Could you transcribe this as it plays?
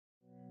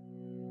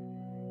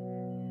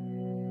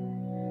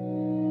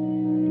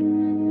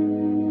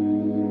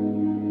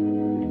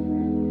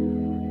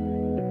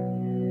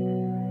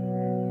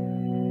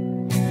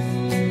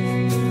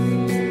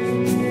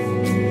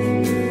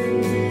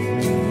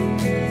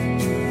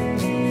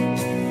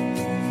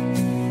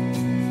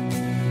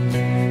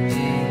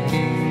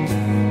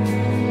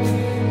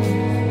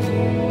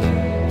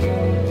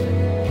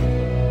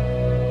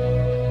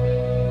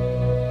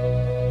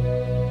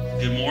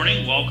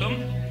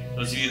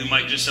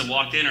just have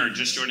walked in or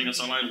just joining us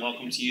online,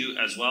 welcome to you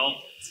as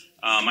well.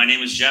 My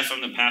name is Jeff.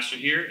 I'm the pastor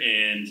here,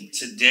 and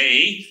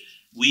today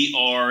we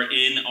are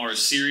in our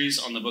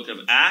series on the book of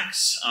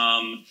Acts.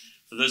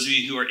 For those of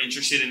you who are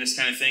interested in this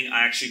kind of thing,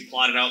 I actually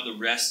plotted out the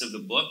rest of the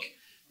book,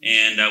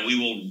 and we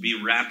will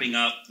be wrapping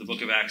up the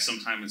book of Acts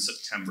sometime in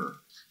September.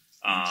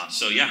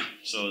 So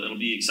it'll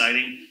be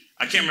exciting.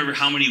 I can't remember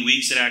how many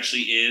weeks it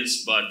actually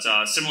is,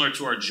 but similar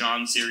to our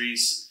John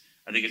series,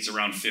 I think it's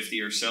around 50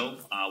 or so.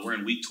 We're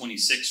in week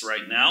 26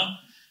 right now.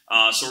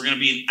 So we're going to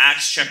be in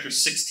Acts chapter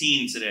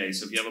 16 today.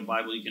 So if you have a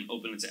Bible, you can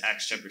open it to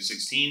Acts chapter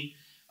 16.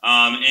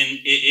 And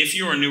if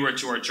you are newer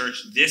to our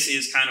church, this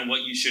is kind of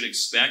what you should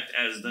expect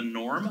as the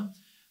norm.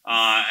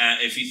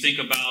 If you think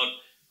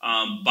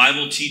about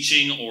Bible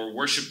teaching or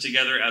worship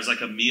together as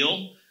like a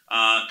meal,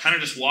 kind of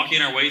just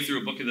walking our way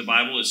through a book of the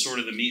Bible is sort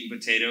of the meat and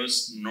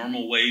potatoes,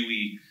 normal way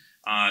we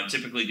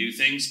typically do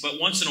things. But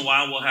once in a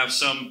while, we'll have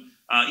some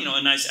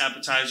a nice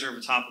appetizer of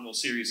a topical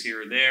series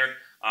here or there,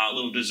 a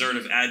little dessert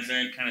of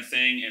Advent kind of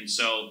thing. And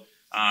so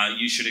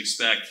you should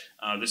expect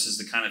this is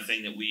the kind of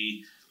thing that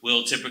we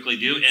will typically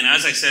do. And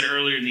as I said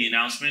earlier in the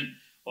announcement,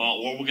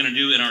 what we're going to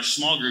do in our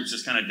small groups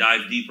is kind of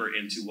dive deeper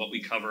into what we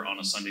cover on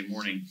a Sunday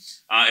morning.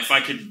 If I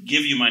could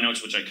give you my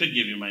notes, which I could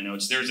give you my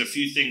notes, there's a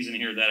few things in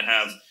here that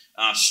have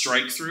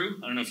strike through.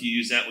 I don't know if you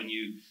use that when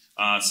you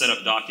set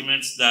up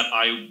documents that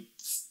I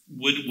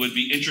would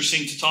be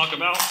interesting to talk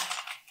about,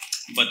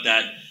 but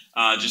that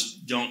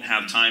just don't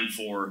have time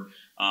for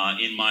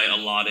in my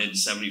allotted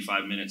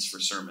 75 minutes for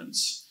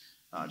sermons.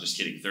 Just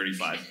kidding,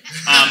 35.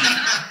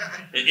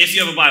 If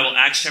you have a Bible,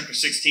 Acts chapter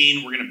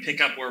 16, we're going to pick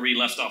up where we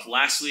left off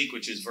last week,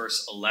 which is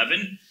verse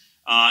 11.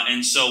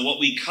 And so what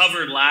we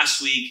covered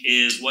last week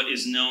is what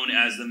is known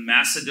as the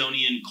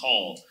Macedonian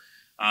call.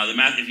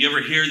 If you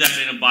ever hear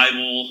that in a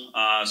Bible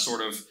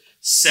sort of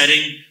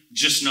setting,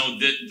 just know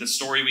that the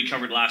story we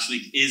covered last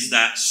week is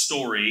that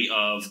story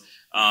of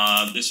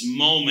this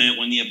moment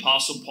when the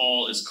Apostle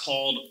Paul is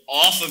called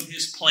off of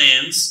his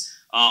plans,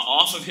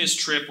 off of his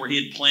trip where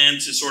he had planned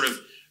to sort of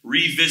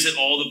revisit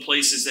all the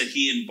places that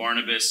he and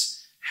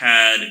Barnabas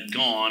had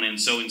gone. And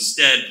so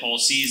instead, Paul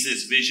sees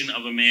this vision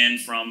of a man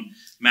from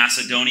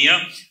Macedonia,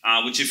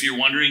 which, if you're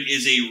wondering,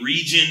 is a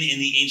region in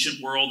the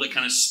ancient world that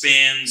kind of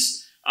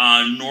spans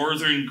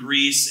northern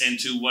Greece and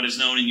to what is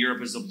known in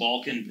Europe as the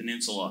Balkan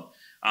Peninsula.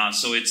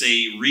 So it's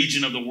a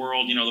region of the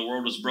world. You know, the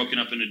world was broken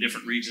up into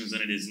different regions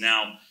than it is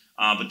now.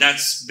 But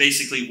that's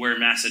basically where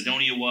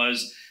Macedonia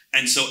was.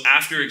 And so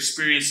after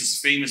experiencing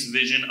this famous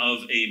vision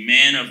of a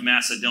man of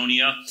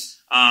Macedonia,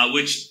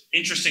 which,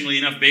 interestingly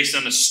enough, based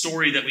on the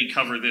story that we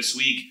cover this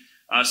week,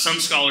 some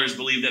scholars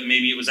believe that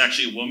maybe it was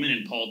actually a woman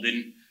and Paul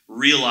didn't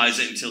realize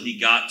it until he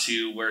got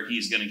to where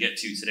he's going to get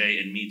to today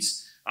and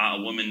meets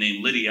a woman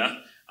named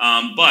Lydia.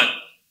 But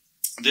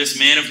this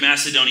man of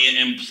Macedonia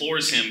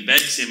implores him,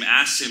 begs him,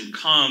 asks him,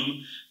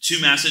 come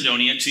to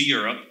Macedonia, to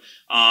Europe.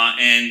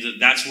 And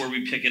that's where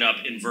we pick it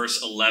up in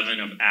verse 11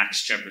 of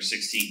Acts chapter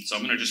 16. So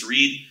I'm going to just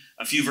read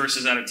a few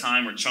verses at a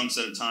time or chunks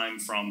at a time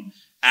from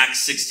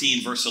Acts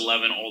 16, verse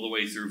 11, all the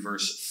way through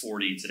verse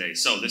 40 today.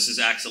 So this is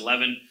Acts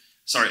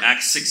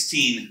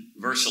 16,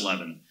 verse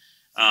 11.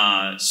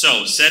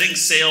 So setting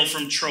sail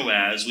from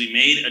Troas, we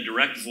made a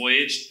direct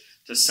voyage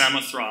to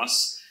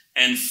Samothrace,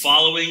 and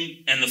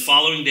the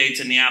following day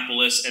to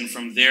Neapolis, and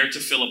from there to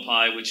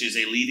Philippi, which is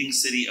a leading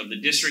city of the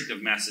district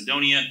of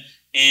Macedonia,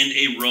 and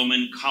a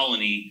Roman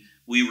colony.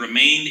 We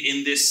remained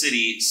in this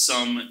city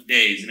some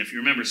days. And if you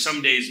remember,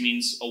 some days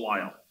means a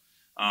while,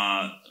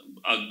 a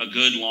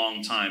good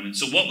long time. And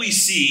so what we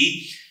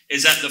see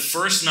is that the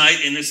first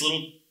night in this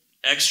little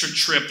extra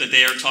trip that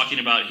they are talking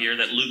about here,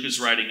 that Luke is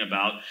writing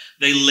about,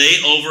 they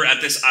lay over at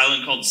this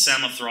island called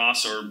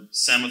Samothrace or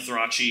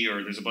Samothrace,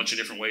 or there's a bunch of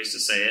different ways to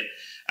say it.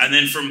 And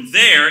then from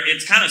there,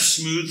 it's kind of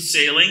smooth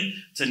sailing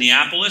to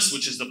Neapolis,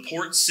 which is the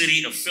port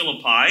city of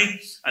Philippi.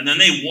 And then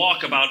they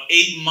walk about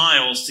 8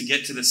 miles to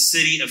get to the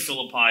city of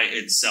Philippi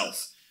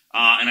itself.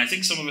 And I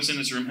think some of us in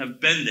this room have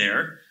been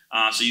there,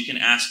 so you can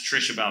ask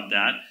Trish about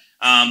that.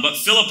 But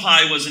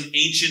Philippi was an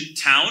ancient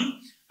town.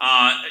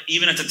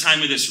 Even at the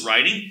time of this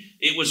writing,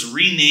 it was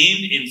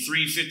renamed in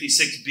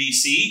 356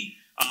 BC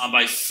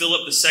by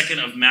Philip II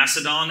of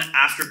Macedon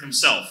after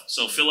himself.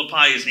 So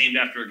Philippi is named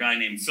after a guy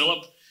named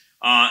Philip.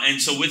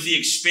 And so with the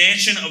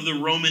expansion of the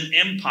Roman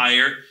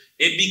Empire,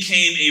 it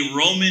became a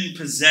Roman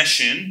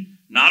possession,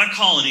 not a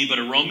colony, but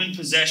a Roman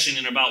possession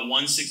in about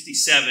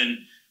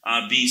 167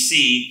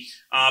 BC.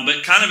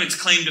 But kind of its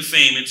claim to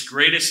fame, its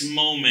greatest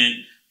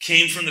moment,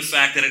 came from the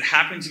fact that it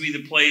happened to be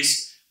the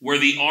place where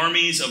the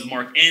armies of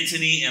Mark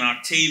Antony and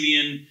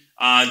Octavian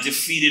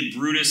defeated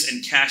Brutus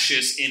and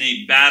Cassius in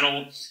a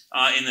battle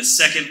in the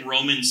Second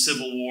Roman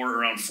Civil War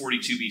around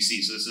 42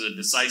 BC. So this is a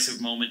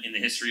decisive moment in the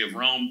history of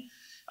Rome.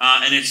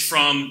 And it's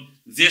from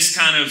this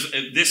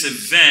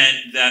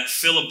event that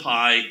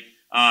Philippi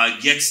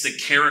gets the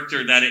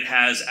character that it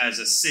has as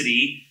a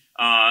city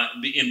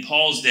in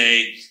Paul's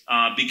day,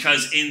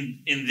 because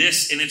in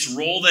its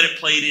role that it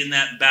played in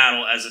that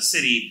battle as a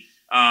city,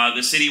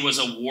 the city was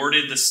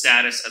awarded the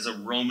status as a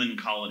Roman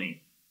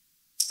colony.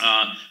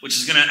 which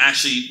is going to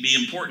actually be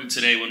important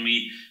today when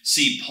we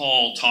see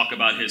Paul talk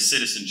about his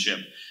citizenship.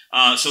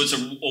 So it's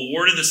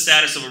awarded the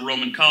status of a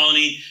Roman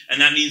colony,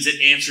 and that means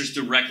it answers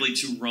directly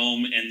to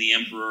Rome and the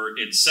emperor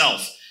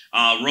itself.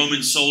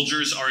 Roman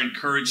soldiers are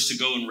encouraged to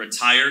go and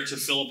retire to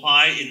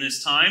Philippi in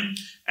this time,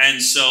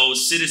 and so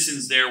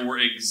citizens there were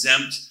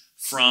exempt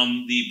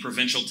from the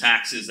provincial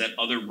taxes that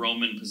other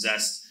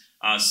Roman-possessed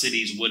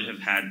cities would have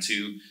had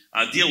to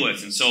deal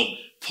with. And so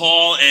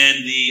Paul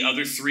and the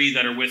other three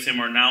that are with him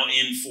are now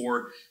in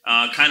for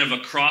kind of a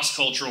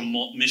cross-cultural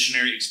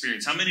missionary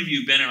experience. How many of you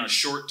have been on a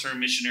short-term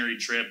missionary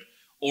trip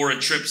or a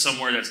trip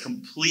somewhere that's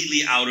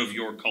completely out of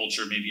your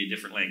culture, maybe a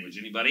different language?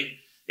 Anybody?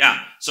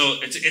 Yeah. So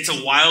it's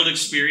a wild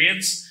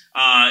experience.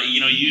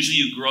 Usually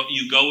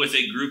you go with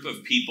a group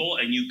of people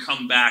and you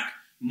come back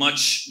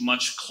much,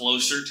 much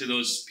closer to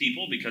those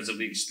people because of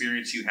the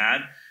experience you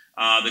had.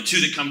 The two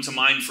that come to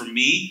mind for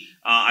me,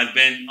 I've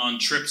been on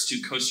trips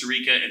to Costa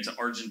Rica and to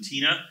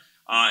Argentina.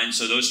 And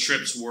so those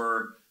trips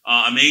were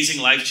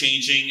amazing,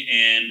 life-changing,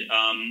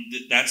 and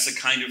that's the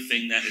kind of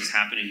thing that is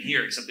happening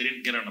here, except they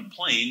didn't get on a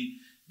plane.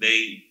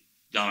 They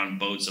got on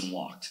boats and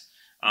walked.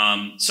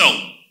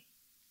 So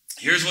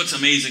here's what's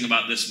amazing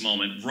about this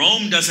moment.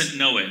 Rome doesn't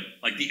know it.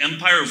 Like the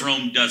Empire of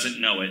Rome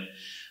doesn't know it.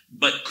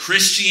 But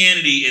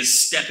Christianity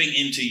is stepping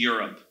into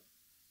Europe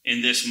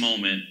in this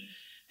moment.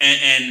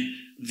 And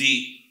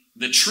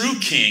the true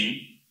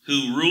king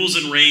who rules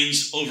and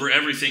reigns over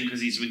everything because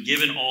he's been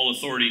given all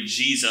authority,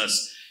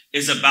 Jesus,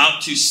 is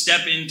about to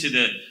step into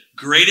the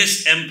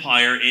greatest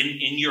empire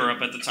in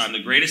Europe at the time,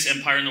 the greatest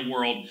empire in the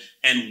world,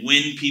 and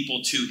win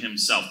people to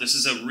himself. This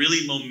is a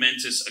really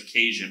momentous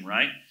occasion,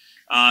 right?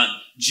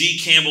 G.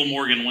 Campbell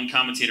Morgan, one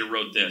commentator,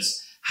 wrote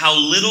this: "How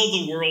little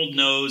the world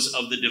knows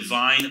of the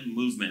divine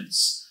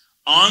movements.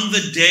 On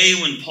the day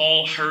when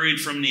Paul hurried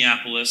from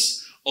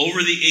Neapolis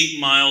over the 8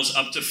 miles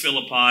up to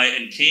Philippi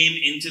and came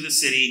into the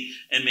city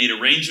and made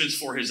arrangements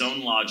for his own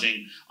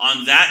lodging,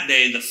 on that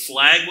day the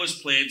flag was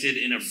planted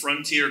in a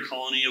frontier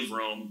colony of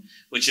Rome,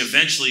 which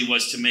eventually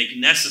was to make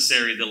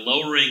necessary the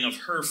lowering of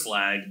her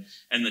flag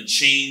and the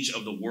change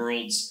of the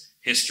world's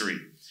history."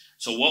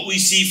 So what we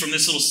see from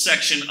this little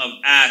section of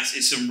Acts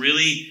is some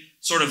really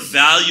sort of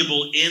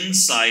valuable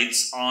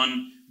insights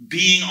on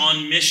being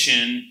on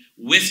mission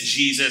with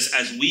Jesus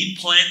as we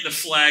plant the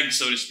flag,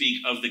 so to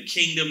speak, of the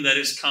kingdom that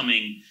is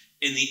coming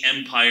in the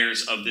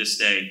empires of this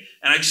day.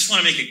 And I just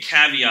want to make a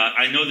caveat.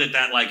 I know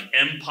that like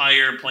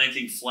empire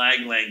planting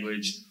flag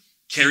language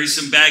carries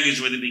some baggage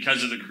with it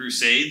because of the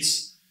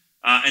Crusades.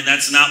 And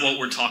that's not what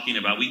we're talking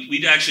about.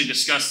 We'd actually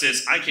discussed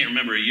this, I can't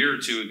remember, a year or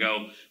two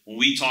ago when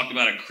we talked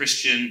about a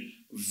Christian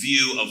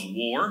view of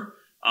war.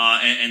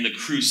 And the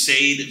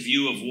Crusade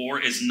view of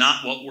war is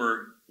not what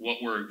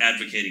we're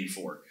advocating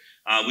for.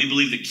 We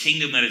believe the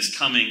kingdom that is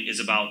coming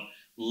is about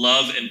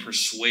love and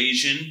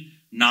persuasion,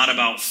 not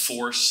about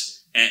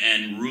force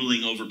and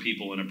ruling over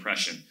people and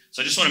oppression.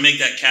 So I just want to make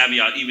that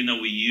caveat, even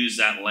though we use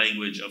that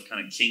language of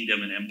kind of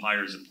kingdom and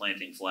empires and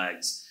planting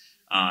flags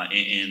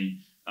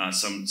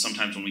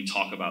sometimes when we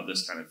talk about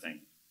this kind of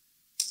thing.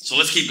 So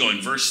let's keep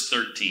going. Verse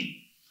 13.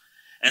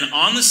 "And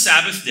on the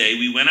Sabbath day,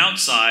 we went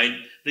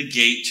outside the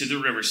gate to the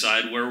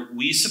riverside where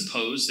we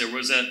supposed there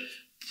was a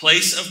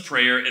place of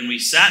prayer, and we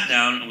sat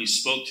down and we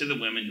spoke to the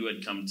women who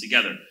had come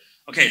together."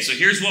 Okay, so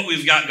here's what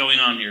we've got going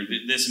on here.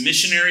 This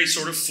missionary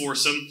sort of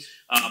foursome,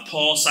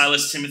 Paul,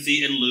 Silas,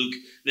 Timothy, and Luke,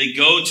 they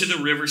go to the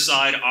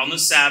riverside on the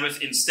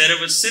Sabbath instead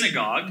of a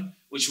synagogue,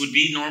 which would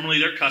be normally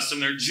their custom.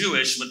 They're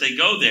Jewish, but they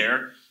go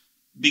there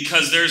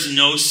because there's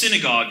no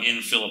synagogue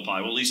in Philippi.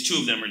 Well, at least two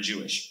of them are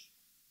Jewish.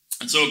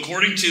 And so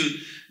according to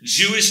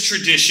Jewish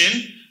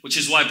tradition, which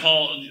is why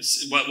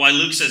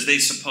Luke says they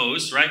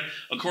supposed, right?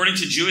 According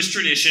to Jewish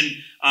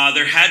tradition,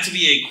 there had to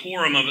be a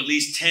quorum of at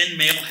least 10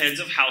 male heads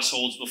of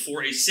households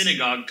before a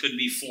synagogue could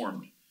be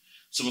formed.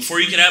 So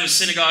before you could have a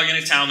synagogue in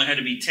a town, there had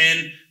to be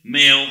 10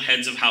 male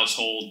heads of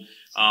household,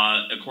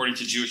 according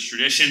to Jewish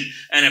tradition.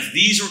 And if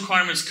these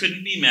requirements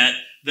couldn't be met,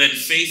 then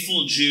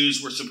faithful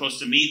Jews were supposed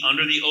to meet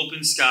under the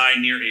open sky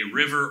near a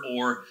river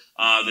or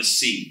the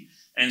sea.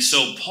 And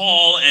so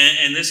Paul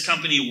and this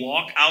company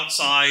walk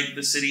outside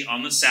the city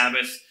on the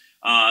Sabbath.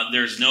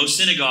 There's no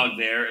synagogue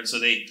there, and so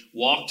they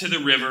walk to the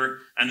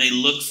river and they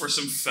look for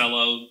some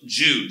fellow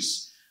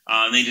Jews.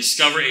 And they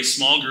discover a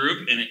small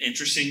group, and it's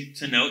interesting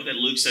to note that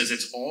Luke says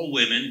it's all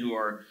women who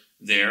are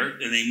there,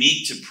 and they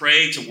meet to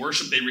pray, to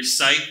worship. They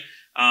recite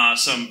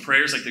some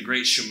prayers like the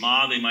Great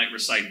Shema. They might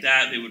recite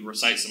that. They would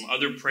recite some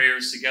other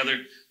prayers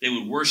together. They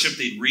would worship.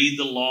 They'd read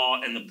the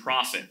law and the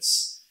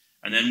prophets.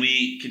 And then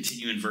we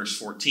continue in verse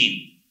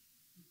 14.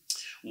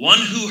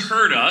 "One who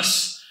heard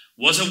us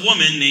was a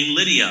woman named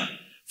Lydia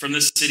from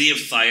the city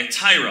of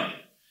Thyatira,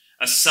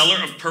 a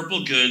seller of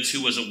purple goods who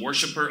was a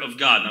worshiper of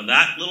God." Now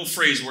that little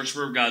phrase,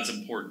 worshiper of God, is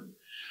important.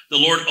 "The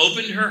Lord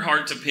opened her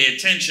heart to pay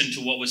attention to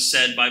what was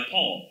said by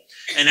Paul.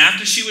 And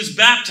after she was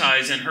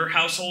baptized, and her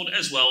household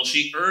as well,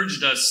 she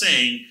urged us,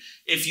 saying,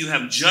 'If you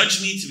have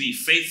judged me to be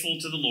faithful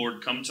to the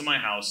Lord, come to my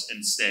house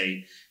and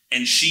stay.'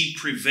 And she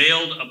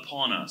prevailed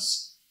upon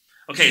us."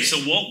 Okay, so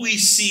what we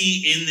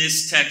see in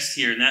this text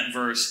here, in that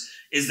verse,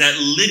 is that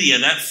Lydia,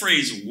 that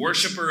phrase,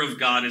 worshiper of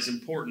God, is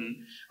important.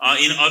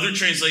 In other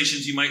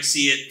translations, you might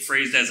see it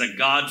phrased as a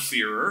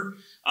God-fearer.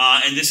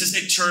 And this is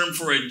a term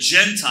for a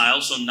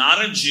Gentile, so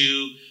not a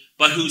Jew,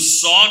 but who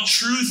saw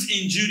truth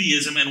in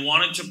Judaism and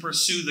wanted to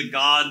pursue the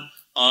God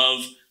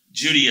of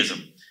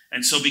Judaism.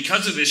 And so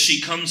because of this,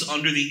 she comes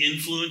under the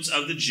influence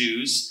of the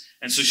Jews.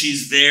 And so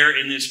she's there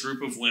in this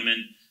group of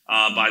women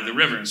by the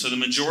river. And so the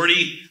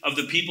majority of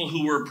the people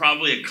who were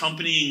probably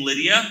accompanying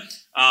Lydia,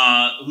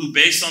 who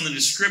based on the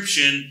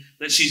description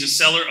that she's a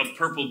seller of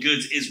purple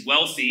goods, is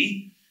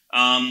wealthy.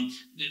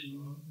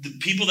 The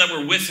people that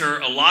were with her,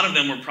 a lot of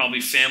them were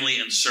probably family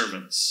and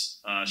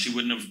servants. She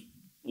wouldn't have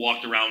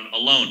walked around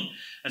alone.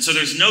 And so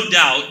there's no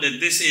doubt that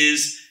this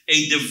is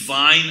a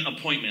divine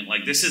appointment.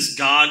 Like, this is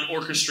God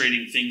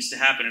orchestrating things to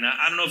happen. And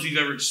I don't know if you've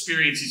ever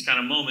experienced these kind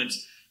of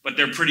moments, but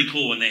they're pretty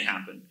cool when they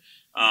happen.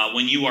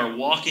 When you are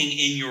walking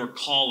in your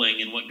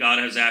calling and what God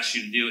has asked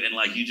you to do, and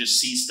like you just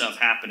see stuff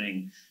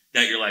happening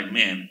that you're like,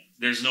 man,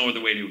 there's no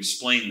other way to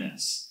explain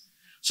this.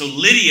 So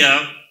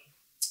Lydia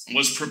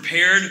was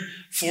prepared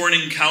for an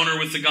encounter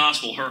with the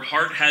gospel. Her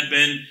heart had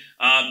been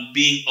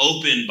being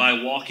opened by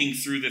walking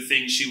through the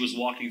things she was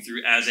walking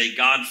through as a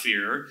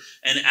God-fearer.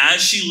 And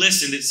as she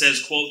listened, it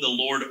says, quote, the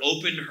Lord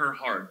opened her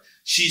heart.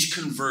 She's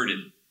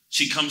converted.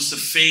 She comes to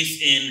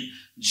faith in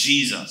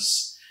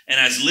Jesus. And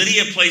as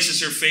Lydia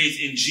places her faith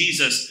in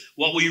Jesus,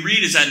 what we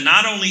read is that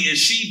not only is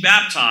she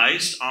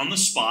baptized on the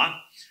spot,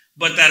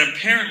 but that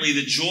apparently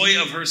the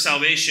joy of her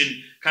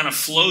salvation kind of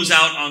flows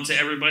out onto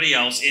everybody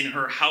else in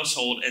her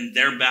household, and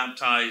they're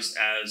baptized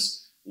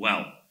as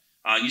well.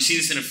 You see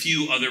this in a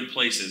few other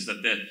places,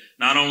 that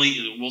not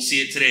only, we'll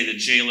see it today, the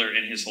jailer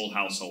and his whole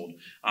household.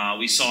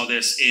 We saw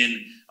this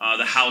in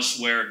the house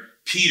where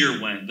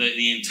Peter went.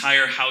 The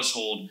entire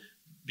household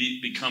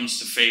becomes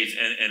to faith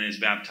and is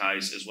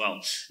baptized as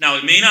well. Now,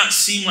 it may not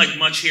seem like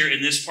much here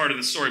in this part of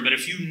the story, but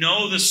if you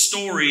know the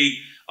story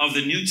of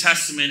the New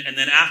Testament, and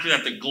then after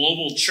that, the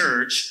global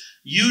church,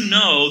 you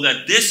know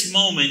that this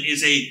moment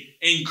is an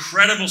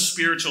incredible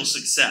spiritual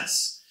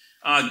success.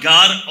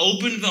 God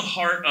opened the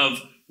heart of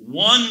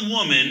one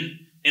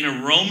woman in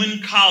a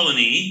Roman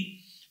colony,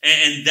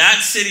 and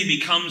that city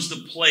becomes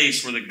the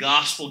place where the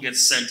gospel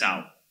gets sent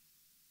out.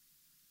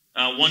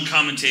 One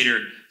commentator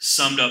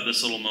summed up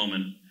this little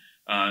moment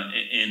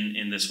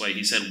in this way.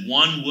 He said,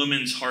 one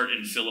woman's heart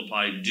in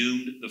Philippi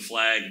doomed the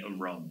flag of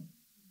Rome.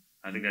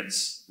 I think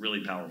that's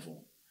really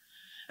powerful.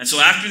 And so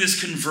after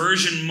this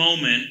conversion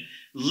moment,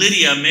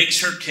 Lydia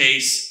makes her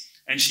case,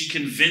 and she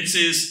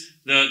convinces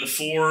the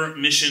foursome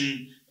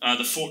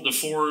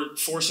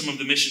of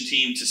the mission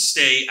team to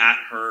stay at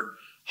her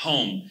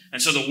home.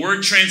 And so the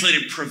word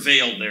translated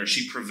prevailed there.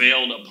 She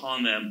prevailed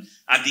upon them.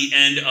 At the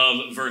end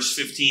of verse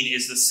 15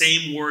 is the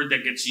same word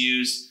that gets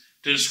used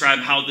to describe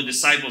how the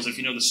disciples, if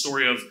you know the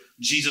story of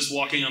Jesus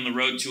walking on the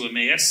road to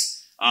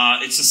Emmaus,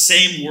 it's the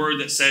same word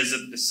that says that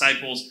the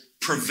disciples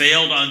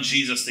prevailed on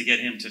Jesus to get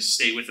him to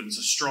stay with them. It's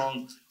a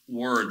strong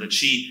word that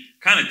she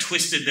kind of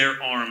twisted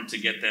their arm to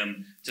get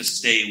them to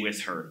stay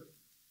with her.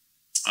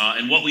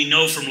 And what we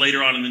know from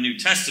later on in the New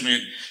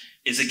Testament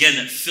is, again,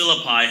 that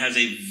Philippi has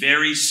a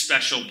very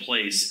special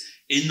place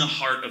in the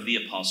heart of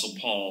the Apostle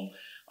Paul.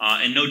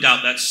 And no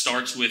doubt that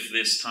starts with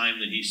this time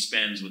that he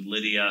spends with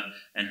Lydia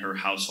and her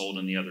household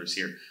and the others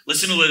here.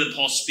 Listen to the way that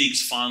Paul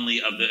speaks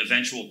fondly of the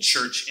eventual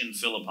church in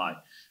Philippi.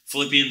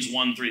 Philippians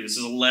 1:3. This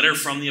is a letter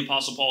from the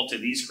Apostle Paul to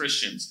these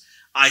Christians.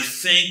 I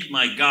thank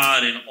my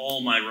God in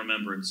all my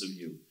remembrance of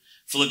you.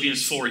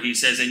 Philippians 4, he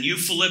says, and you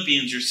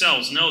Philippians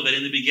yourselves know that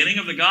in the beginning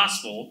of the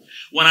gospel,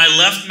 when I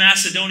left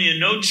Macedonia,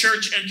 no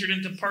church entered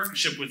into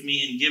partnership with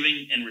me in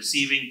giving and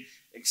receiving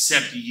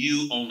except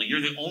you only. You're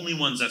the only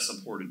ones that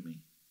supported me.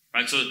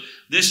 Right? So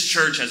this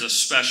church has a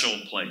special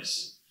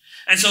place.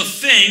 And so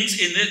things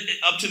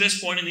up to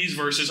this point in these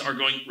verses are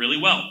going really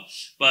well.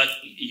 But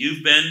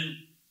you've been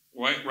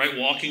right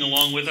walking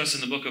along with us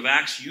in the book of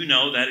Acts. You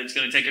know that it's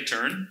going to take a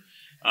turn.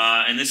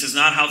 And this is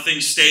not how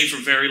things stay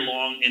for very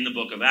long in the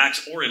book of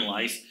Acts or in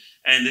life.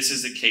 And this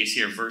is the case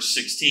here, verse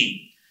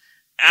 16.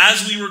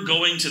 As we were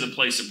going to the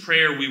place of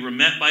prayer, we were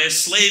met by a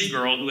slave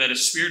girl who had a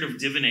spirit of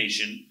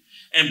divination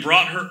and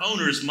brought her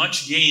owners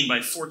much gain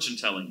by fortune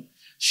telling.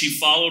 She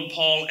followed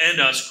Paul and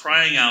us,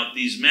 crying out,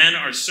 these men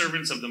are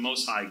servants of the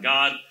Most High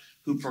God,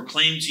 who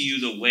proclaim to you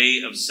the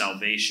way of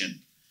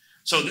salvation.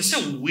 So this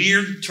is a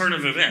weird turn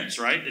of events,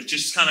 right? It's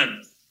just kind of,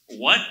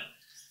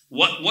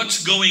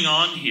 what's going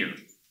on here?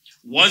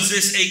 Was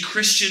this a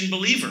Christian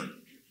believer?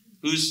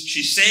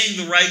 She's saying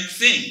the right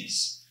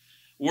things.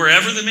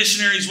 Wherever the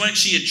missionaries went,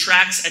 she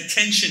attracts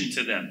attention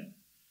to them.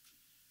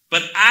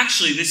 But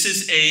actually, this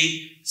is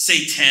a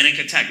satanic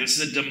attack. This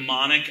is a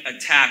demonic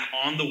attack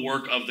on the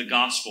work of the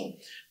gospel.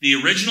 The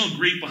original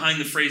Greek behind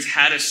the phrase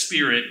had a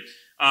spirit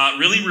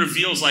really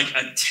reveals like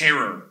a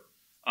terror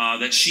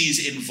that she's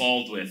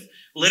involved with.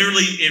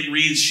 Literally, it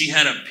reads she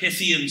had a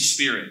Pythian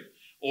spirit,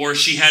 or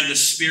she had the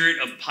spirit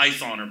of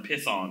Python or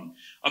Python.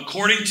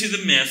 According to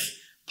the myth,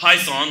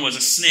 Python was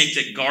a snake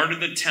that guarded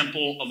the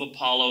temple of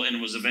Apollo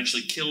and was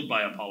eventually killed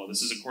by Apollo.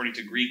 This is according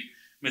to Greek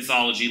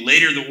mythology.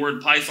 Later, the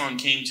word Python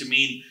came to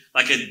mean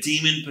like a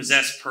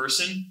demon-possessed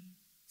person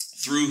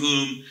through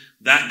whom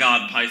that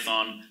god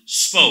Python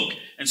spoke.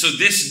 And so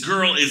this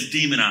girl is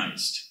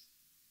demonized,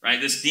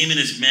 right? This demon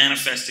is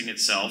manifesting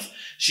itself.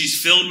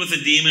 She's filled with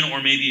a demon,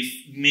 or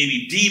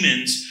maybe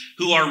demons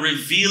who are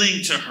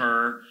revealing to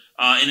her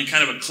in a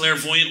kind of a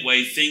clairvoyant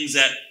way things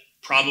that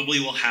probably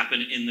will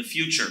happen in the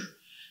future.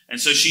 And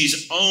so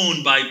she's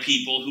owned by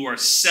people who are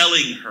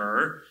selling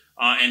her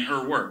and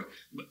her work.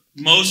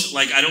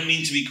 I don't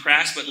mean to be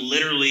crass, but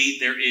literally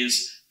there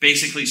is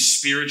basically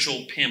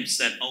spiritual pimps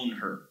that own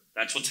her.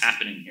 That's what's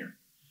happening here.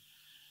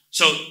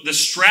 So the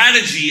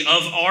strategy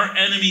of our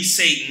enemy,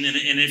 Satan,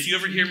 and if you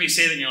ever hear me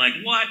say that and you're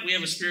like, what? We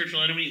have a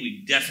spiritual enemy?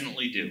 We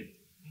definitely do.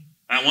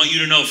 I want you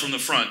to know from the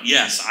front,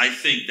 yes, I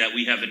think that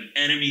we have an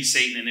enemy,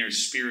 Satan, and there's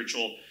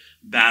spiritual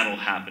battle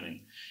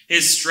happening.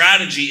 His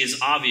strategy is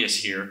obvious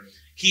here.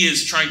 He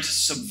is trying to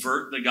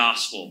subvert the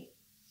gospel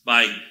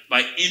by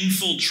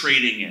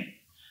infiltrating it,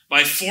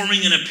 by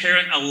forming an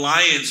apparent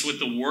alliance with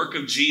the work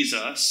of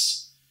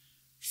Jesus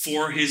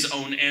for his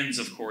own ends,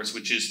 of course,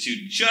 which is to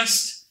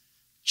just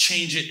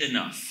change it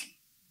enough,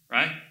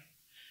 right?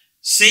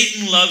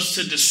 Satan loves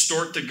to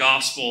distort the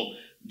gospel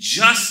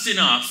just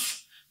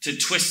enough to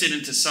twist it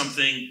into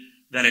something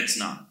that it's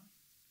not.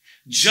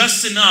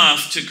 Just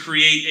enough to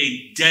create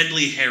a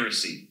deadly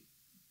heresy.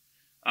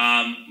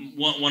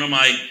 One of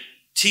my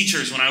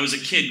teachers, when I was a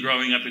kid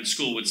growing up in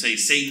school, would say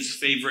Satan's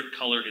favorite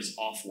color is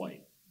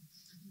off-white,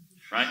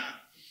 right?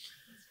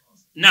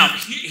 Now,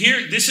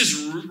 here, this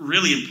is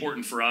really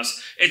important for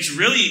us. This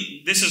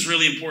is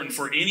really important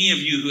for any of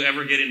you who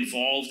ever get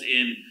involved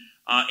in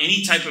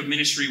any type of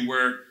ministry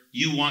where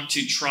you want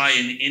to try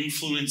and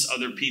influence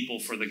other people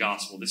for the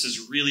gospel. This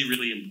is really,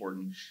 really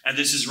important. And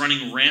this is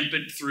running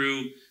rampant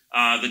through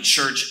the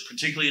church,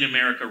 particularly in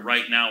America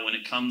right now, when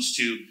it comes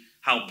to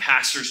how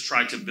pastors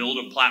try to build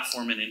a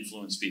platform and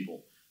influence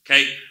people.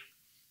 Okay?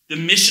 The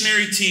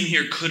missionary team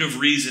here could have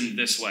reasoned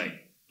this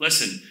way.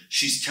 Listen,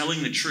 she's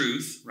telling the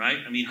truth, right?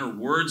 I mean, her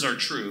words are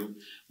true.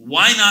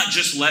 Why not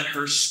just let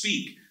her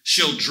speak?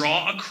 She'll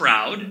draw a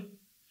crowd,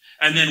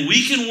 and then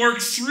we can work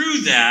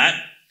through that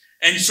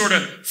and sort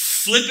of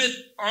flip it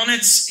on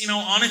its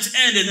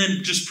end, and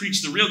then just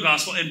preach the real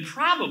gospel. And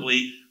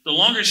probably the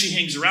longer she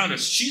hangs around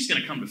us, she's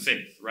going to come to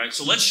faith, right?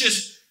 So let's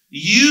just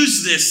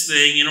use this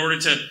thing in order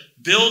to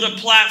build a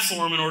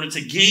platform, in order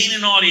to gain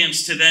an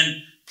audience to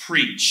then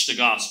preach the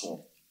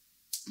gospel.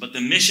 But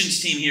the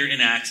missions team here in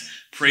Acts,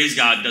 praise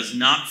God, does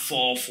not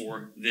fall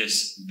for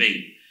this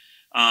bait.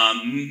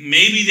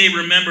 Maybe they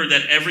remember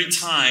that every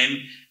time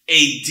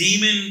a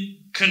demon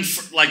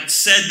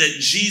said that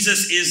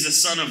Jesus is the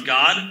Son of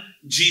God,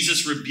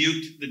 Jesus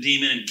rebuked the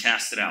demon and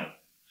cast it out.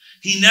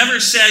 He never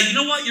said, you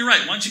know what, you're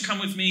right, why don't you come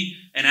with me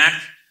and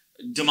act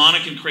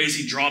demonic and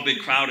crazy, draw a big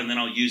crowd, and then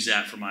I'll use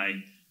that for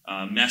my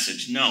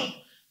message. No.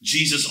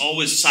 Jesus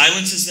always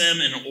silences them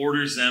and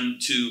orders them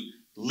to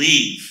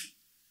leave.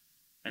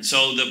 And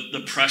so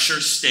the pressure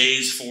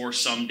stays for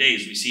some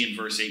days. We see in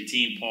verse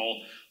 18,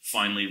 Paul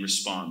finally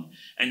respond.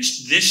 And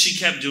this she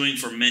kept doing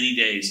for many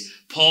days.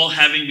 Paul,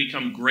 having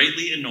become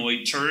greatly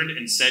annoyed, turned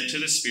and said to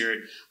the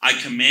Spirit, I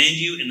command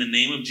you in the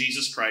name of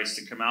Jesus Christ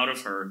to come out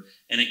of her.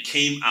 And it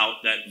came out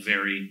that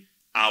very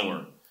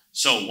hour.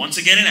 So once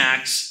again in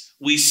Acts,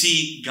 we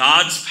see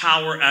God's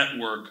power at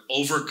work,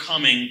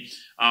 overcoming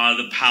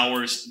the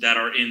powers that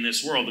are in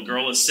this world. The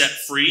girl is set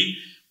free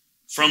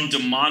from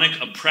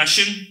demonic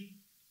oppression.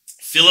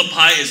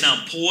 Philippi is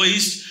now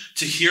poised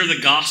to hear the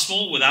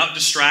gospel without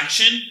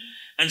distraction.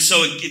 And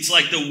so it's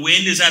like the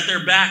wind is at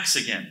their backs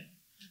again.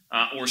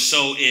 Or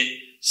so it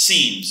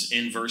seems.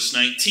 In verse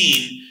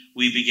 19,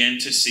 we begin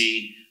to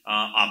see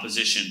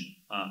opposition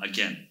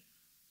again.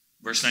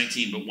 Verse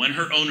 19, but when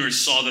her owners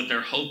saw that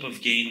their hope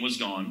of gain was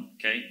gone,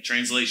 okay,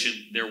 translation,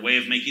 their way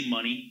of making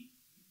money,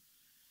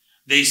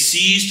 they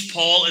seized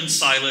Paul and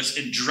Silas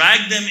and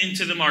dragged them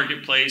into the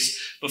marketplace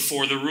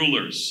before the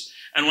rulers.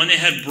 And when they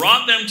had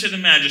brought them to the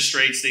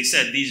magistrates, they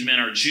said, these men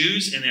are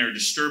Jews and they are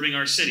disturbing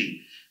our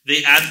city.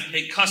 They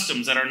advocate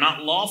customs that are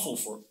not lawful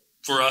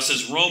for us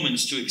as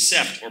Romans to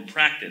accept or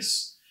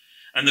practice.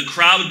 And the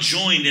crowd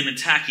joined in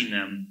attacking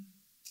them.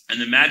 And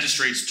the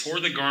magistrates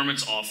tore the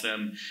garments off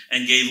them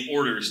and gave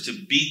orders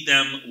to beat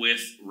them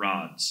with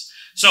rods.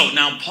 So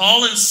now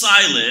Paul and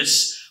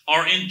Silas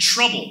are in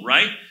trouble,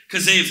 right?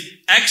 Because they've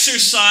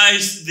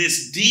exorcised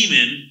this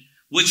demon,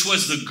 which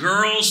was the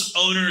girl's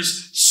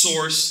owner's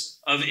source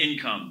of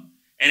income.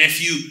 And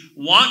if you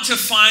want to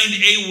find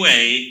a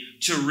way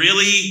to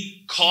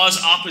really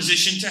cause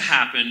opposition to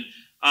happen,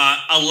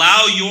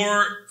 allow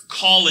your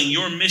calling,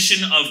 your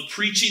mission of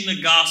preaching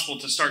the gospel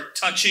to start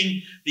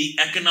touching the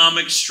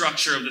economic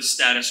structure of the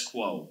status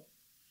quo.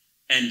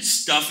 And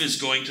stuff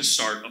is going to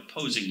start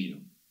opposing you.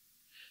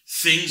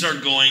 Things are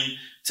going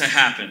to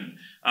happen.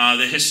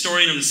 The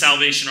historian of the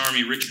Salvation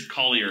Army, Richard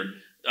Collier,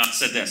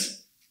 said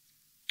this: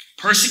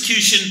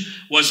 persecution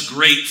was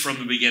great from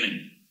the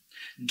beginning.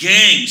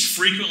 Gangs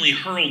frequently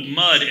hurled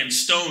mud and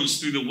stones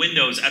through the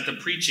windows at the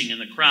preaching in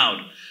the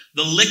crowd.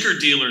 The liquor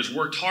dealers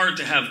worked hard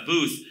to have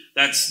Booth,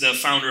 that's the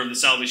founder of the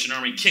Salvation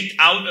Army, kicked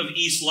out of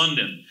East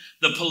London.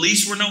 The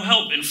police were no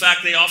help. In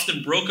fact, they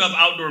often broke up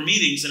outdoor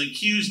meetings and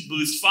accused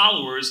Booth's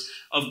followers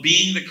of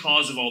being the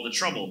cause of all the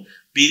trouble.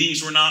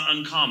 Beatings were not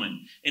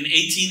uncommon. In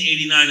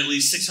 1889, at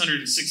least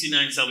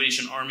 669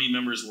 Salvation Army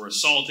members were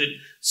assaulted,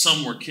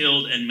 some were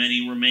killed, and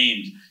many were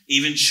maimed.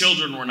 Even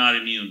children were not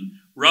immune.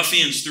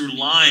 Ruffians threw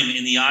lime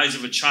in the eyes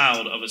of a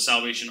child of a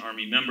Salvation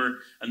Army member,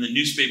 and the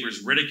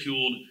newspapers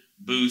ridiculed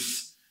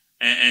Booth.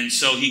 And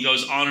so he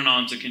goes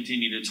on to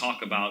continue to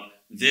talk about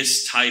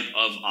this type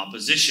of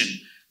opposition.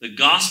 The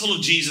gospel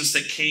of Jesus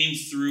that came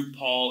through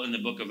Paul in the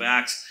book of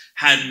Acts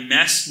had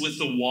messed with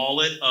the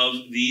wallet of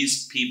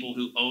these people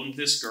who owned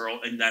this girl,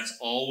 and that's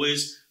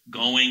always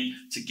going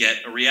to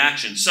get a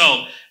reaction.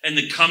 So, in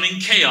the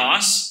coming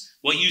chaos,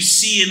 what you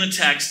see in the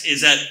text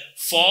is that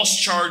false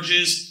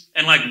charges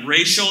and like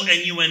racial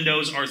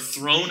innuendos are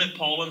thrown at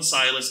Paul and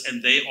Silas,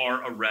 and they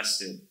are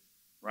arrested,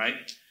 right?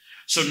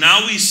 So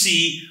now we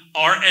see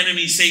our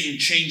enemy Satan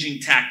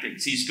changing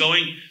tactics. He's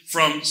going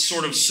from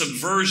sort of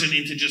subversion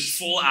into just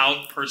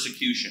full-out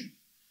persecution.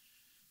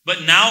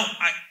 But now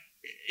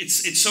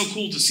it's so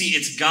cool to see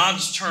it's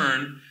God's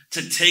turn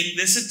to take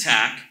this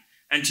attack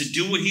and to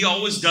do what he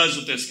always does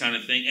with this kind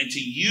of thing and to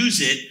use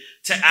it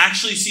to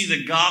actually see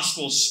the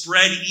gospel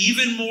spread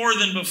even more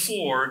than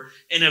before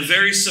in a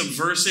very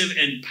subversive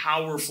and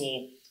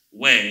powerful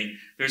way.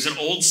 There's an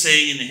old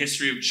saying in the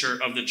history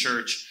of the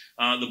church,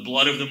 the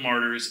blood of the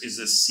martyrs is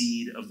the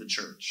seed of the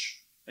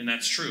church. And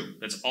that's true.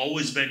 That's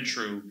always been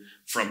true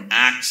from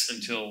Acts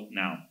until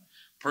now.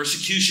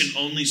 Persecution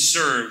only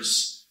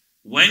serves,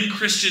 when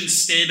Christians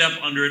stand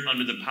up under it,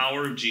 under the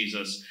power of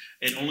Jesus,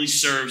 it only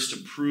serves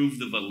to prove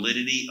the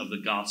validity of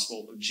the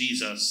gospel of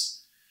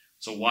Jesus.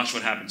 So watch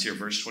what happens here,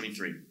 verse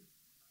 23.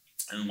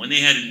 And when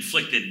they had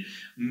inflicted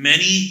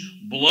many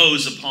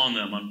blows upon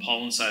them, on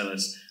Paul and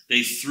Silas,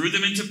 they threw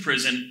them into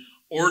prison,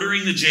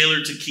 ordering the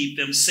jailer to keep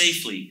them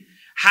safely.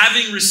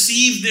 Having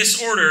received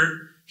this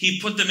order,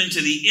 he put them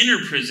into the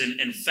inner prison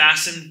and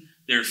fastened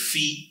their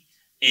feet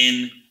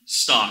in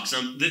stocks.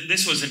 Now,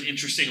 this was an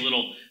interesting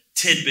little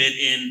tidbit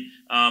in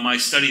my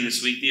study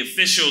this week. The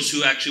officials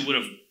who actually would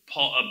have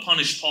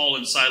punished Paul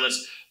and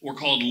Silas were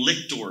called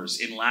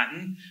lictors in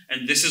Latin,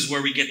 and this is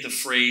where we get the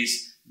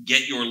phrase,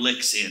 get your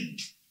licks in,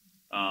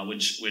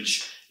 which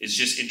is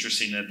just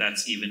interesting that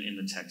that's even in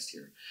the text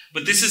here.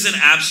 But this is an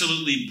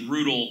absolutely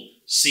brutal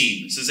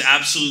scene. This is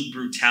absolute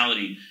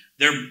brutality.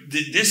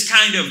 This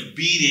kind of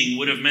beating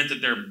would have meant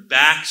that their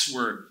backs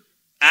were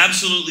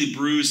absolutely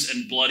bruised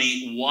and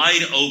bloody,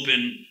 wide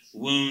open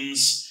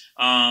wounds.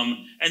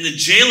 And the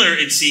jailer,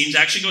 it seems,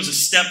 actually goes a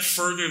step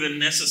further than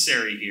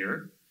necessary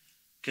here,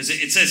 because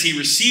it says he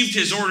received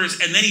his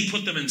orders and then he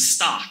put them in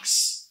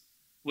stocks,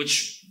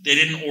 which they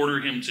didn't order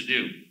him to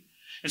do.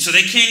 And so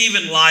they can't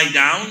even lie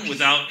down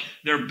without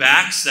their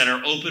backs that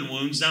are open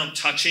wounds now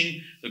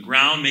touching the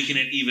ground, making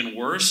it even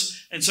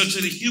worse. And so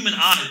to the human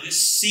eye,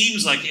 this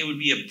seems like it would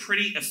be a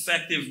pretty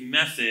effective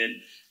method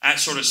at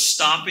sort of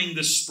stopping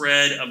the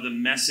spread of the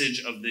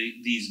message of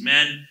these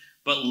men.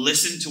 But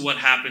listen to what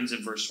happens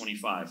in verse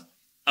 25.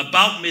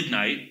 About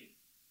midnight,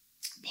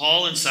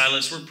 Paul and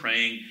Silas were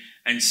praying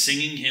and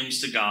singing hymns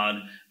to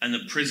God, and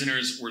the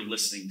prisoners were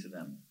listening to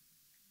them.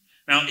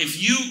 Now,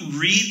 if you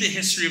read the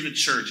history of the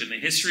church and the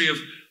history of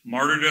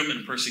martyrdom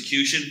and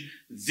persecution,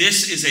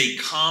 this is a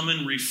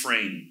common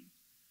refrain.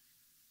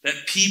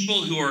 That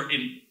people who are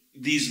in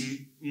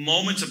these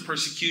moments of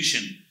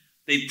persecution,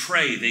 they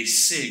pray, they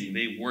sing,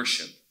 they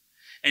worship.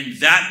 And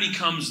that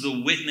becomes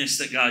the witness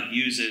that God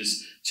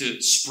uses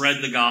to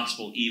spread the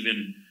gospel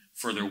even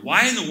further.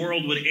 Why in the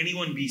world would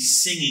anyone be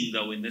singing,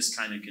 though, in this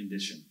kind of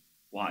condition?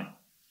 Why?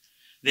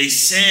 They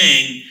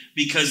sang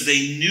because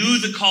they knew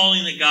the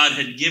calling that God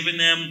had given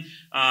them,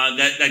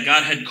 that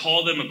God had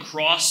called them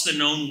across the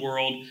known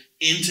world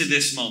into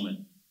this moment.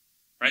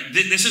 Right?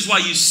 This is why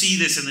you see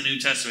this in the New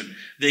Testament.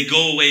 They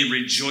go away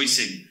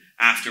rejoicing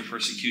after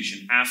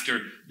persecution,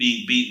 after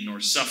being beaten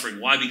or suffering.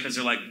 Why? Because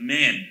they're like,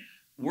 man,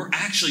 we're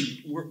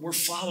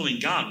following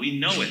God. We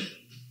know it.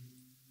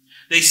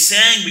 They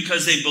sang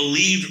because they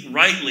believed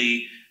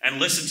rightly, and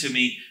listen to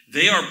me,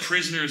 they are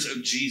prisoners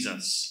of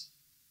Jesus.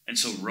 And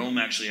so Rome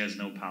actually has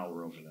no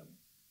power over them,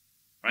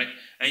 right?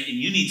 And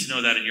you need to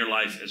know that in your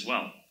life as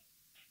well.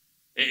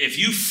 If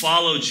you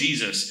follow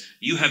Jesus,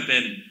 you have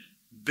been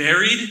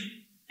buried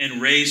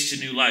and raised to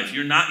new life.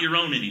 You're not your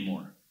own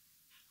anymore.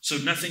 So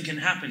nothing can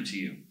happen to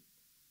you.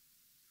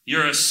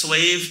 You're a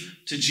slave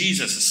to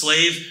Jesus, a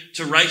slave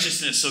to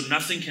righteousness, so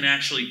nothing can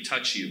actually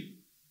touch you.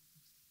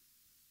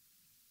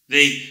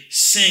 They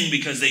sing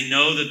because they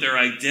know that their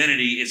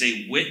identity is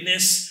a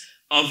witness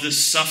of the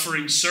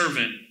suffering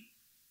servant.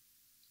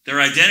 Their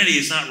identity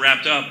is not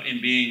wrapped up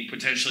in being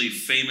potentially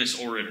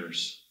famous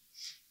orators.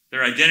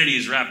 Their identity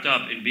is wrapped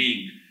up in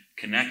being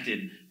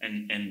connected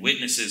and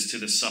witnesses to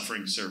the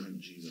suffering servant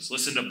Jesus.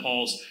 Listen to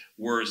Paul's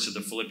words to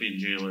the Philippian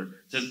jailer,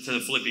 to the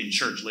Philippian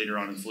church later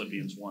on in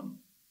Philippians 1.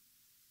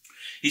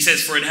 He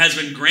says, for it has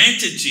been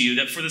granted to you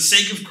that for the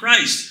sake of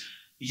Christ,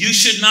 you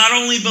should not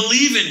only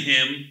believe in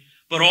him,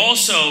 but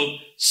also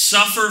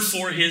suffer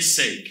for his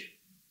sake.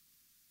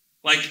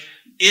 Like,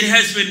 it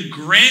has been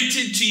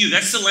granted to you.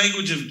 That's the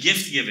language of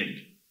gift giving.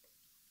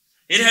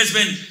 It has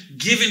been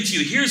given to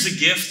you. Here's a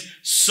gift.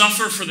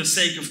 Suffer for the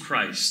sake of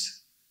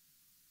Christ.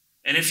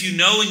 And if you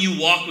know and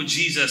you walk with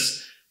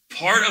Jesus,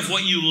 part of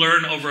what you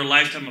learn over a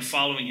lifetime of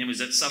following him is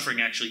that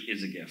suffering actually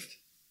is a gift.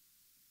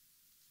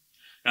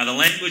 Now, the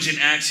language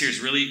in Acts here is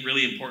really,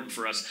 really important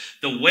for us.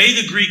 The way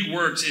the Greek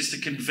works is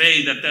to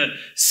convey that the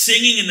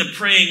singing and the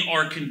praying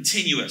are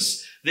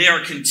continuous. They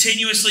are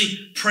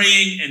continuously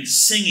praying and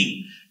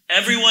singing.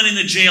 Everyone in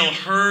the jail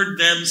heard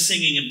them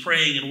singing and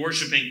praying and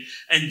worshiping.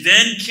 And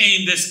then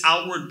came this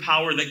outward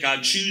power that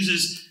God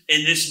chooses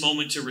in this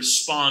moment to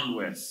respond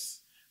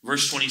with.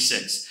 Verse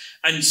 26.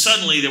 And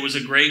suddenly there was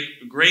a great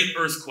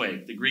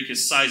earthquake. The Greek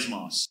is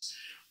seismos.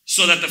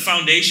 So that the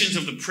foundations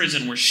of the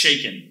prison were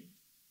shaken.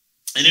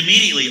 And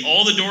immediately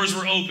all the doors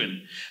were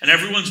open and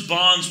everyone's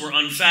bonds were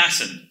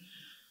unfastened.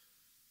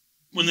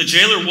 When the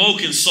jailer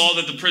woke and saw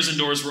that the prison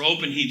doors were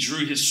open, he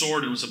drew his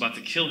sword and was about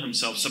to kill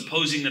himself,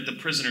 supposing that the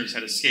prisoners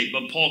had escaped.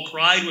 But Paul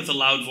cried with a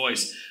loud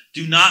voice,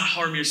 "Do not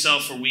harm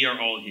yourself, for we are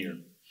all here."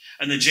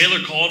 And the jailer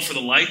called for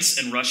the lights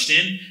and rushed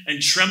in,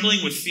 and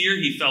trembling with fear,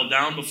 he fell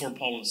down before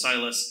Paul and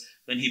Silas.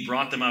 Then he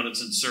brought them out and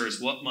said,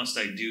 "Sirs, what must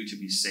I do to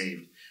be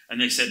saved?"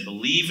 And they said,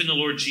 "Believe in the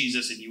Lord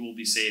Jesus, and you will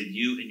be saved,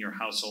 you and your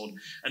household."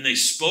 And they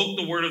spoke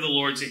the word of the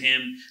Lord to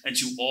him and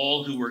to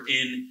all who were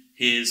in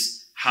his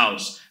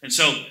house. And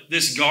so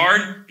this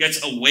guard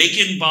gets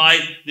awakened by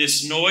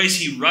this noise.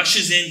 He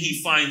rushes in.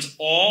 He finds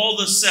all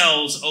the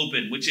cells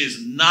open, which is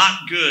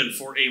not good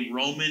for a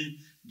Roman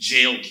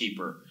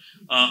jailkeeper.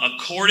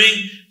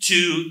 According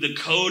to the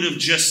code of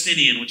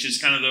Justinian, which is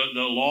kind of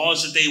the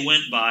laws that they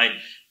went by,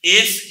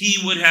 if he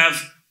would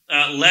have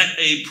let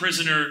a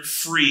prisoner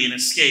free and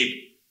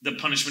escape, the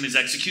punishment is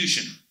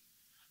execution.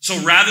 So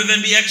rather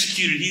than be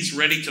executed, he's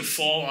ready to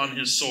fall on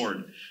his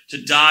sword,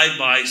 to die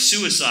by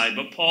suicide.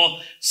 But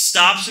Paul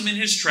stops him in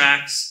his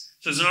tracks,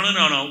 says,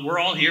 no, we're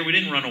all here. We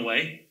didn't run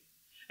away.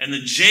 And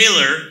the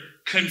jailer,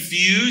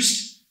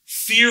 confused,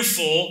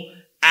 fearful,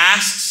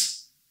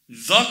 asks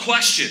the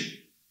question,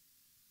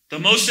 the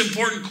most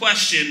important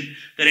question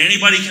that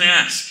anybody can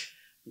ask.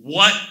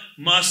 What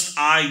must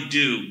I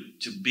do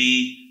to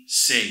be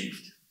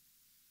saved?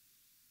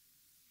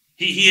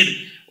 He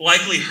had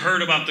likely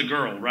heard about the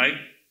girl, right?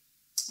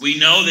 We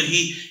know that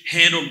he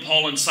handled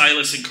Paul and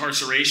Silas'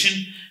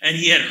 incarceration, and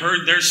he had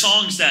heard their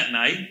songs that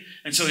night.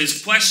 And so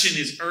his question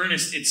is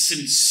earnest, it's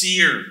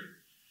sincere.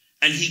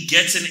 And he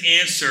gets an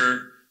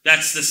answer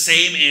that's the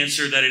same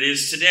answer that it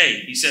is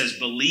today. He says,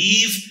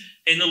 believe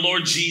in the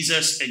Lord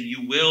Jesus, and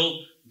you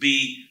will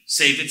be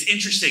saved. It's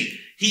interesting.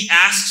 He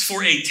asks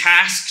for a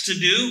task to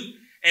do,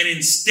 and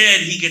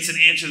instead he gets an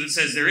answer that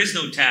says there is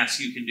no task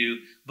you can do.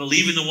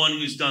 Believe in the one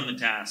who's done the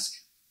task.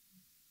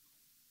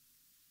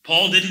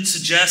 Paul didn't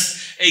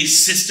suggest a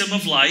system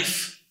of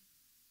life.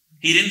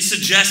 He didn't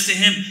suggest to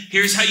him,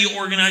 here's how you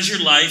organize your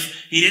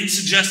life. He didn't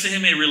suggest to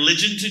him a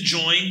religion to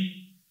join,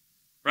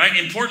 right?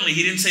 Importantly,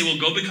 he didn't say, well,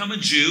 go become a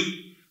Jew,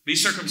 be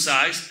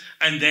circumcised,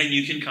 and then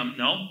you can come.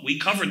 No, we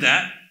covered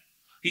that.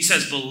 He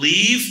says,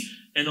 believe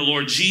in the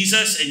Lord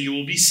Jesus and you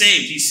will be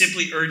saved. He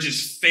simply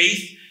urges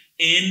faith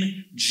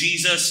in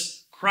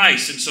Jesus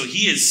Christ. And so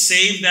he is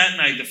saved that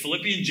night. The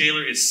Philippian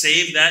jailer is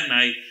saved that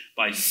night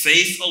by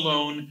faith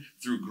alone,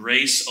 through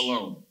grace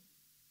alone.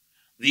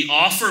 The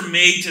offer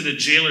made to the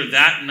jailer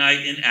that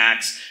night in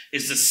Acts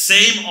is the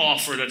same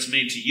offer that's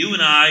made to you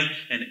and I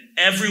and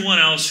everyone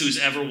else who's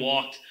ever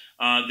walked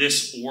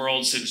this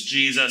world since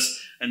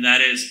Jesus, and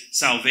that is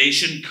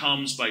salvation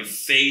comes by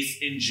faith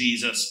in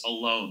Jesus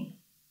alone.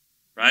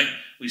 Right?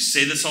 We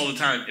say this all the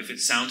time. If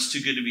it sounds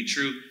too good to be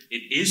true,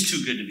 it is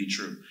too good to be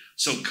true.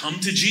 So come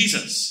to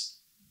Jesus.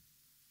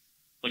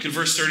 Look at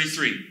verse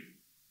 33.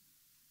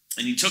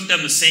 And he took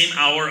them the same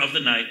hour of the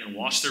night and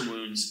washed their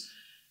wounds,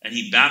 and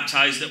he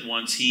baptized at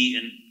once, he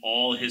and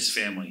all his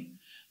family.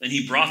 Then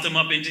he brought them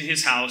up into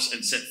his house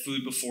and set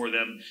food before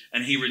them,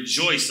 and he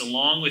rejoiced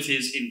along with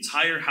his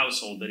entire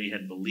household that he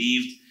had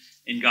believed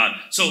in God.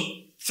 So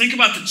think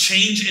about the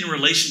change in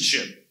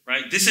relationship,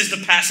 right? This is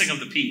the passing of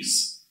the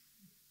peace,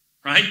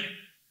 right?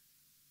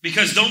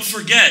 Because don't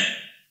forget,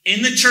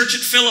 in the church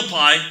at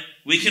Philippi,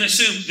 we can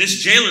assume this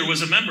jailer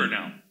was a member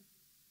now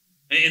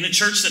in the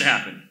church that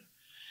happened.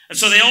 And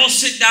so they all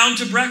sit down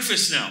to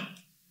breakfast now.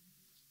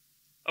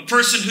 A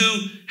person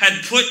who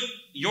had put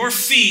your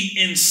feet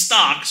in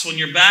stocks when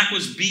your back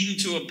was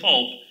beaten to a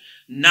pulp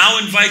now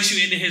invites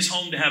you into his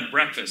home to have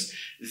breakfast.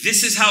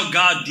 This is how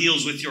God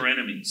deals with your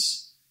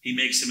enemies. He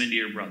makes them into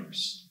your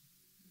brothers.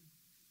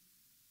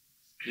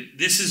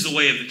 This is the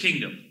way of the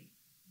kingdom.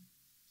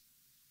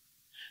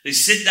 They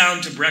sit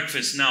down to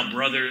breakfast now,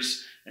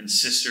 brothers and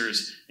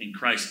sisters in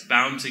Christ,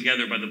 bound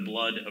together by the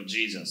blood of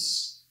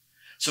Jesus.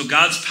 So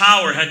God's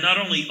power had not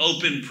only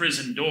opened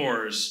prison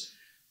doors,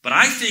 but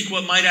I think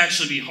what might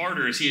actually be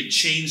harder is he had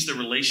changed the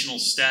relational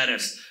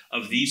status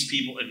of these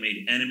people and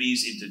made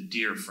enemies into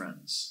dear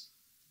friends.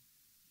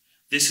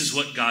 This is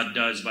what God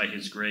does by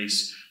his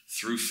grace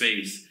through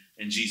faith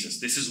in Jesus.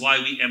 This is why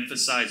we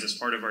emphasize as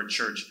part of our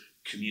church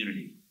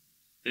community.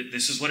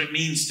 This is what it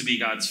means to be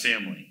God's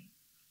family.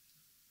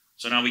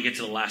 So now we get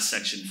to the last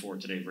section for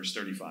today, verse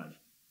 35.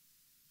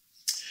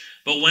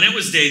 But when it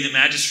was day, the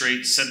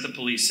magistrate sent the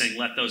police, saying,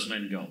 "Let those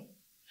men go."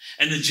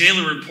 And the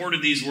jailer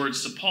reported these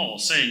words to Paul,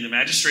 saying, "The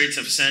magistrates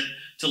have sent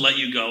to let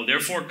you go.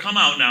 Therefore, come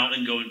out now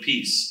and go in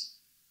peace."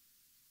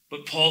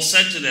 But Paul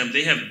said to them,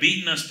 "They have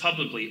beaten us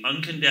publicly,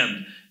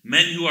 uncondemned,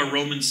 men who are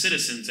Roman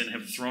citizens, and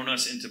have thrown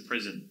us into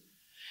prison.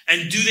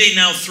 And do they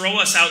now throw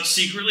us out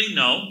secretly?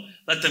 No.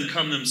 Let them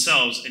come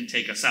themselves and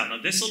take us out."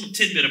 Now, this little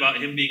tidbit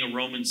about him being a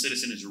Roman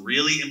citizen is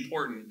really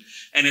important,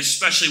 and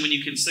especially when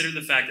you consider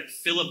the fact that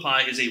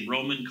Philippi is a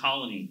Roman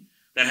colony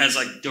that has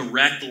like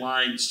direct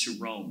lines to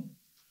Rome.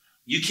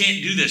 You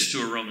can't do this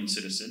to a Roman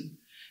citizen,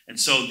 and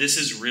so this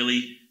is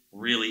really,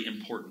 really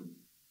important.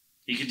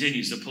 He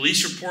continues, "The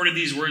police reported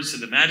these words to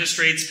the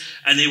magistrates,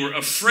 and they were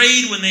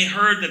afraid when they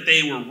heard that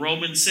they were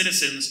Roman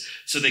citizens,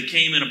 so they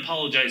came and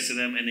apologized to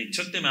them, and they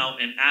took them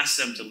out and asked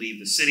them to leave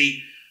the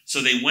city.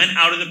 So they went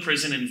out of the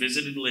prison and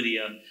visited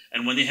Lydia,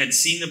 and when they had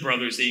seen the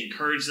brothers, they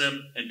encouraged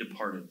them and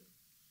departed."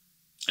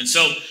 And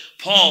so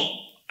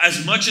Paul,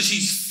 as much as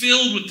he's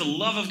filled with the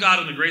love of God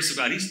and the grace of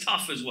God, he's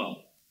tough as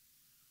well.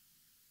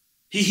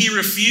 He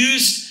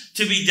refused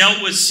to be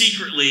dealt with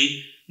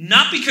secretly,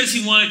 not because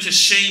he wanted to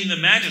shame the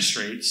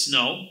magistrates,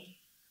 no,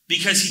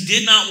 because he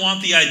did not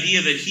want the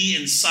idea that he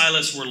and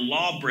Silas were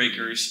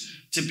lawbreakers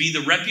to be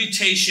the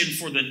reputation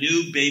for the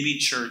new baby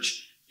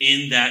church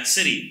in that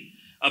city.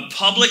 A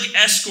public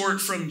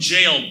escort from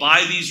jail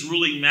by these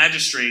ruling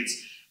magistrates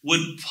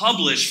would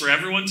publish for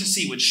everyone to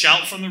see, would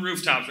shout from the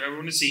rooftops for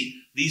everyone to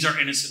see, these are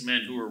innocent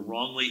men who are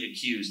wrongly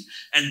accused.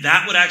 And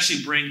that would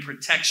actually bring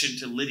protection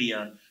to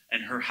Lydia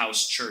and her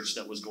house church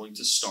that was going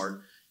to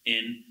start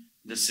in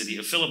the city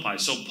of Philippi.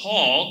 So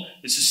Paul,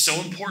 this is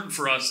so important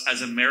for us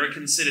as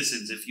American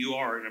citizens. If you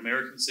are an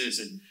American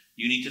citizen,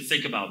 you need to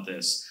think about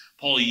this.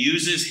 Paul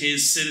uses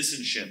his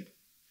citizenship.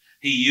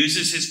 He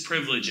uses his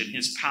privilege and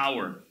his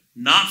power,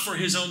 not for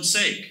his own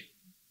sake.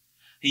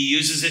 He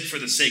uses it for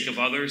the sake of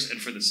others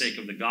and for the sake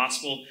of the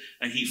gospel,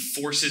 and he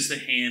forces the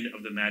hand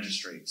of the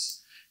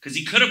magistrates. Because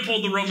he could have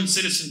pulled the Roman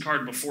citizen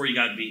card before he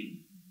got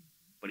beaten,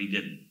 but he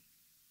didn't.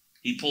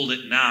 He pulled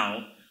it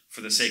now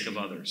for the sake of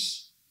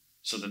others,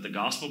 so that the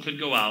gospel could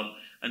go out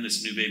and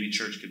this new baby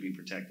church could be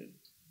protected.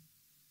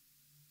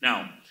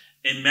 Now,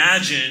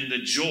 imagine the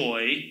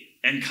joy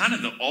and kind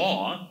of the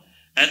awe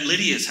at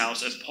Lydia's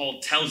house as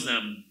Paul tells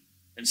them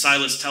and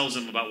Silas tells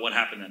them about what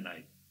happened that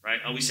night, right?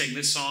 Oh, we sang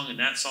this song and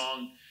that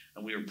song,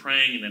 and we were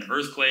praying, and then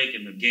earthquake,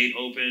 and the gate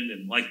opened,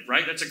 and like,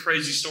 right? That's a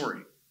crazy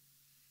story.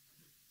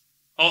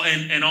 Oh,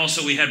 and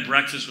also we had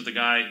breakfast with the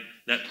guy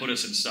that put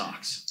us in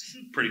stocks.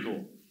 Pretty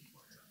cool.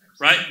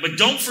 Right? But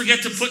don't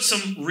forget to put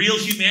some real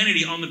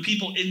humanity on the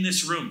people in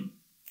this room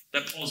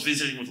that Paul's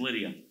visiting with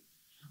Lydia.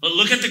 But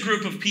look at the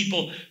group of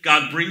people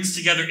God brings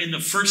together in the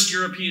first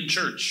European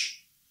church.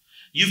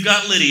 You've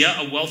got Lydia,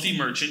 a wealthy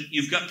merchant.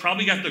 You've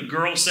probably got the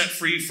girl set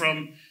free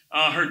from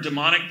her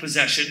demonic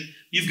possession.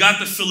 You've got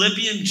the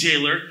Philippian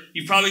jailer.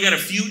 You've probably got a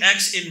few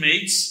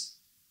ex-inmates.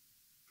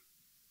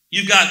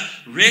 You've got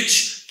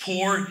rich,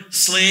 poor,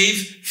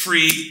 slave,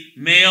 free,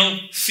 male,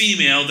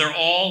 female. They're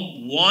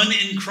all one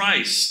in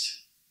Christ.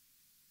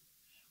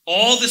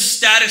 All the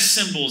status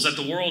symbols that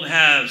the world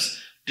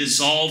has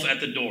dissolve at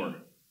the door.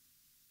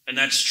 And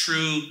that's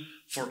true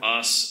for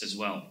us as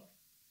well.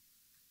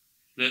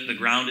 The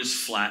ground is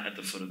flat at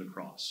the foot of the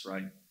cross,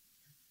 right?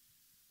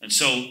 And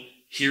so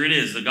here it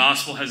is. The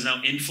gospel has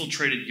now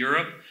infiltrated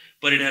Europe,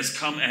 but it has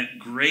come at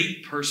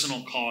great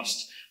personal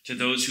cost to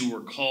those who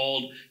were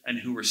called and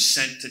who were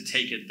sent to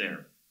take it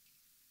there.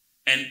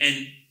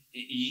 And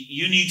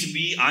you need to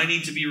be, I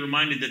need to be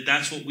reminded that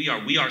that's what we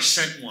are. We are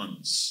sent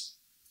ones.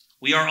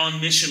 We are on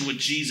mission with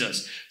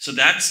Jesus. So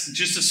that's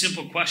just a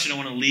simple question I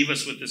want to leave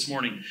us with this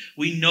morning.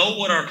 We know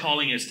what our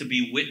calling is, to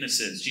be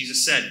witnesses.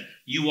 Jesus said,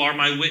 "You are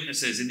my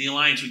witnesses." In the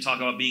Alliance, we talk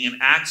about being an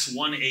Acts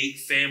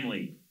 1:8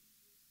 family.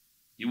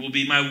 You will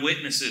be my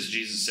witnesses,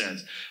 Jesus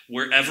says,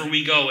 wherever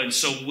we go. And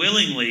so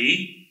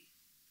willingly,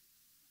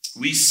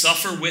 we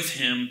suffer with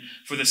him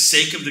for the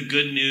sake of the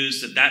good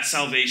news that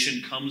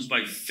salvation comes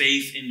by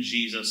faith in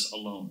Jesus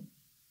alone.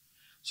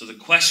 So the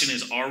question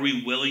is, are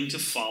we willing to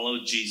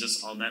follow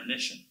Jesus on that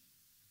mission?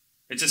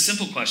 It's a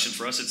simple question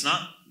for us. It's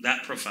not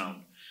that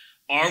profound.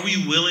 Are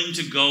we willing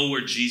to go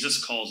where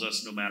Jesus calls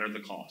us no matter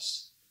the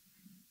cost?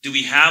 Do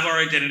we have our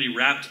identity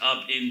wrapped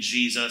up in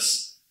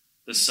Jesus,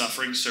 the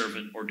suffering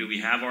servant, or do we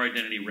have our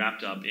identity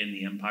wrapped up in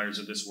the empires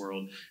of this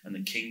world and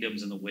the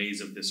kingdoms and the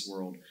ways of this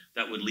world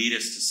that would lead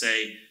us to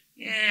say,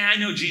 yeah, I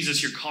know,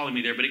 Jesus, you're calling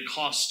me there, but it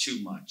costs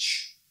too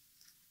much.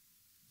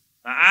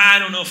 I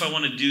don't know if I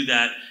want to do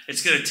that.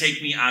 It's going to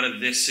take me out of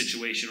this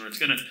situation, or it's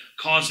going to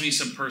cause me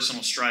some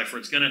personal strife, or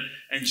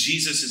and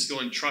Jesus is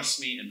going, trust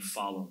me and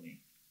follow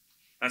me.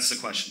 That's the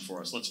question for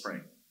us. Let's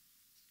pray.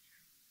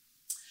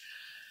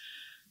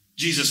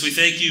 Jesus, we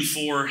thank you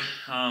for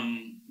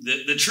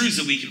the truths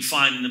that we can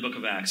find in the book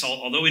of Acts.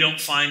 Although we don't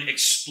find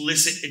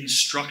explicit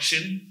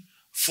instruction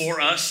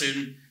for us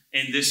in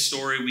this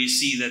story, we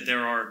see that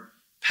there are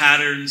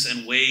patterns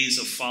and ways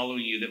of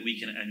following you that we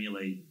can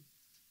emulate,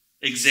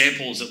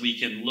 examples that we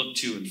can look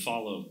to and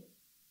follow.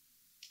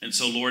 And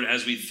so, Lord,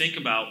 as we think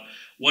about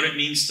what it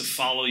means to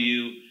follow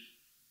you,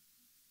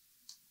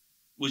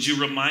 would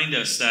you remind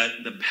us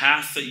that the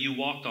path that you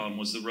walked on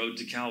was the road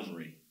to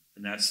Calvary,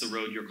 and that's the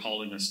road you're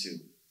calling us to.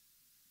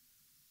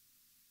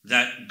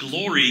 That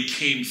glory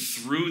came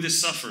through the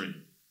suffering.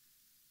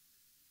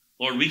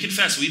 Lord, we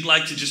confess we'd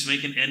like to just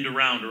make an end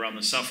around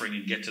the suffering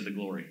and get to the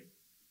glory.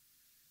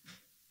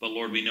 But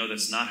Lord, we know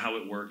that's not how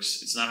it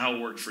works. It's not how it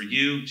worked for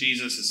you,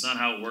 Jesus. It's not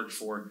how it worked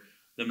for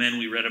the men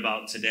we read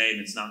about today, and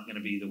it's not going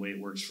to be the way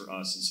it works for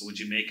us. And so would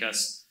you make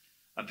us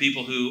a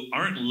people who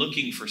aren't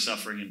looking for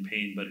suffering and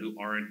pain, but who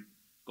aren't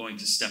going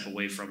to step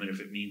away from it if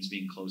it means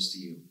being close to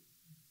you.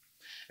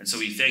 And so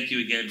we thank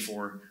you again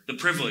for the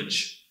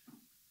privilege,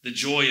 the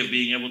joy of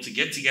being able to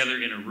get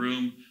together in a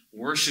room,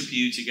 worship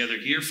you together,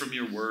 hear from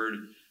your word,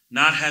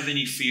 not have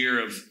any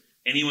fear of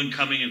anyone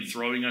coming and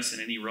throwing us in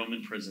any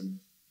Roman prison.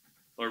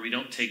 Lord, we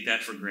don't take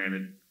that for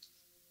granted.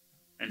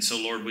 And so,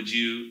 Lord, would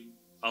you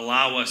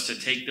allow us to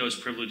take those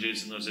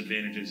privileges and those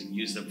advantages and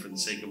use them for the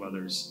sake of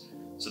others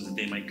so that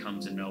they might come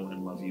to know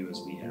and love you as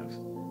we have.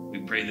 We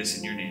pray this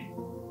in your name.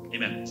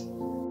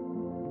 Amen.